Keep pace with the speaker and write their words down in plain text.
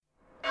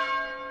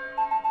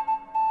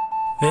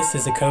This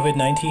is a COVID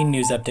 19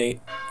 news update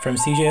from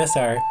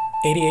CJSR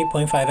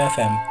 88.5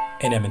 FM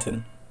in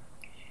Edmonton.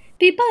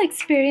 People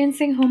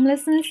experiencing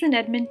homelessness in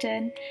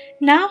Edmonton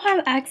now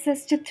have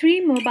access to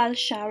 3 mobile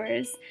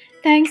showers,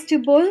 thanks to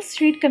Boyle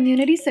Street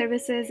Community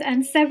Services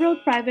and several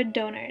private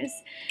donors.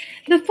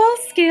 The full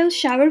scale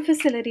shower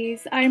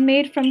facilities are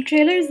made from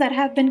trailers that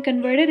have been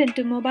converted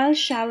into mobile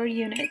shower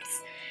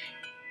units.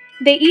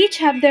 They each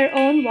have their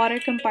own water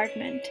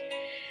compartment.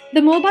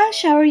 The mobile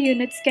shower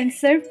units can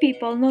serve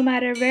people no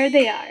matter where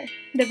they are,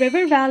 the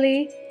River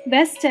Valley,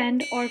 West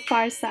End, or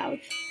far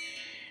south.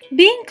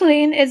 Being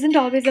clean isn't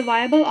always a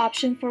viable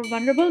option for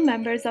vulnerable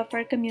members of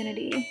our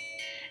community.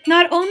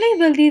 Not only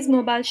will these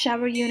mobile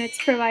shower units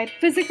provide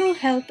physical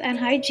health and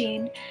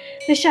hygiene,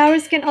 the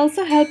showers can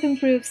also help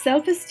improve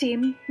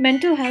self-esteem,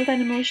 mental health,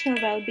 and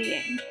emotional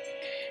well-being.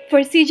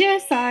 For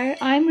CJSR,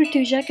 I'm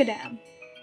Rituja Kadam.